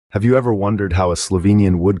Have you ever wondered how a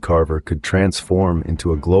Slovenian woodcarver could transform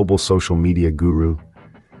into a global social media guru?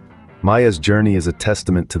 Maja's journey is a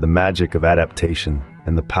testament to the magic of adaptation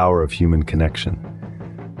and the power of human connection.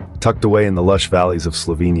 Tucked away in the lush valleys of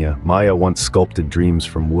Slovenia, Maja once sculpted dreams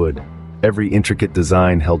from wood. Every intricate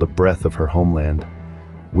design held a breath of her homeland,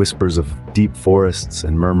 whispers of deep forests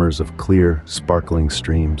and murmurs of clear, sparkling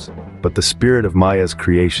streams. But the spirit of Maja's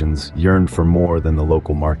creations yearned for more than the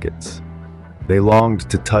local markets. They longed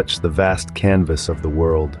to touch the vast canvas of the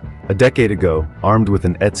world. A decade ago, armed with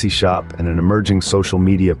an Etsy shop and an emerging social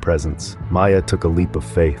media presence, Maja took a leap of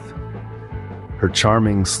faith. Her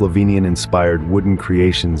charming, Slovenian-inspired wooden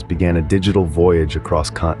creations began a digital voyage across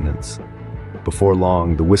continents. Before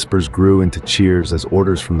long, the whispers grew into cheers as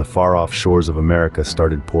orders from the far-off shores of America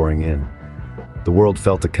started pouring in. The world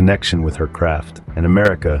felt a connection with her craft, and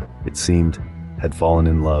America, it seemed, had fallen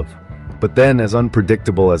in love. But then, as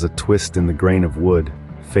unpredictable as a twist in the grain of wood,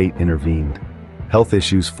 fate intervened. Health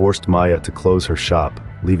issues forced Maja to close her shop,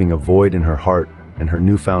 leaving a void in her heart and her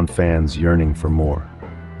newfound fans yearning for more.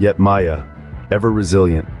 Yet Maja, ever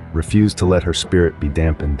resilient, refused to let her spirit be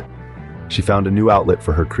dampened. She found a new outlet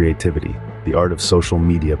for her creativity, the art of social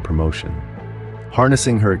media promotion.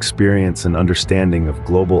 Harnessing her experience and understanding of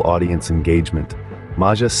global audience engagement,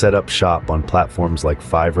 Maja set up shop on platforms like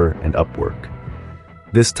Fiverr and Upwork.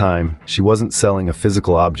 This time, she wasn't selling a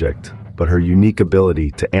physical object, but her unique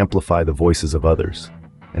ability to amplify the voices of others.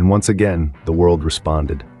 And once again, the world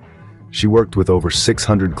responded. She worked with over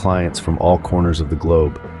 600 clients from all corners of the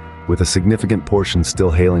globe, with a significant portion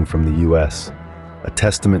still hailing from the US, a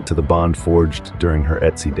testament to the bond forged during her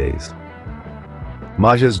Etsy days.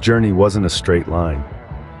 Maja's journey wasn't a straight line.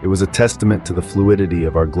 It was a testament to the fluidity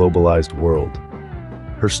of our globalized world.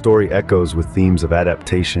 Her story echoes with themes of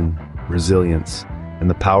adaptation, resilience, and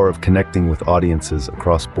the power of connecting with audiences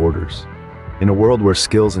across borders. In a world where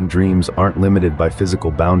skills and dreams aren't limited by physical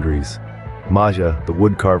boundaries, Maja, the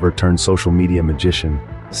woodcarver turned social media magician,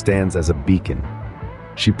 stands as a beacon.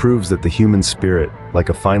 She proves that the human spirit, like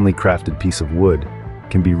a finely crafted piece of wood,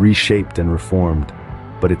 can be reshaped and reformed,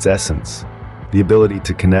 but its essence, the ability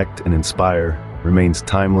to connect and inspire, remains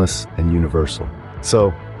timeless and universal.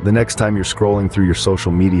 So, the next time you're scrolling through your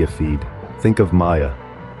social media feed, think of Maja.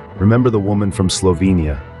 Remember the woman from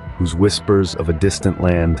Slovenia, whose whispers of a distant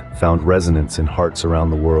land found resonance in hearts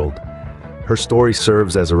around the world. Her story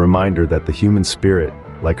serves as a reminder that the human spirit,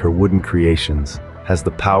 like her wooden creations, has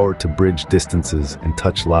the power to bridge distances and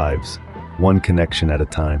touch lives, one connection at a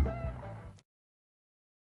time.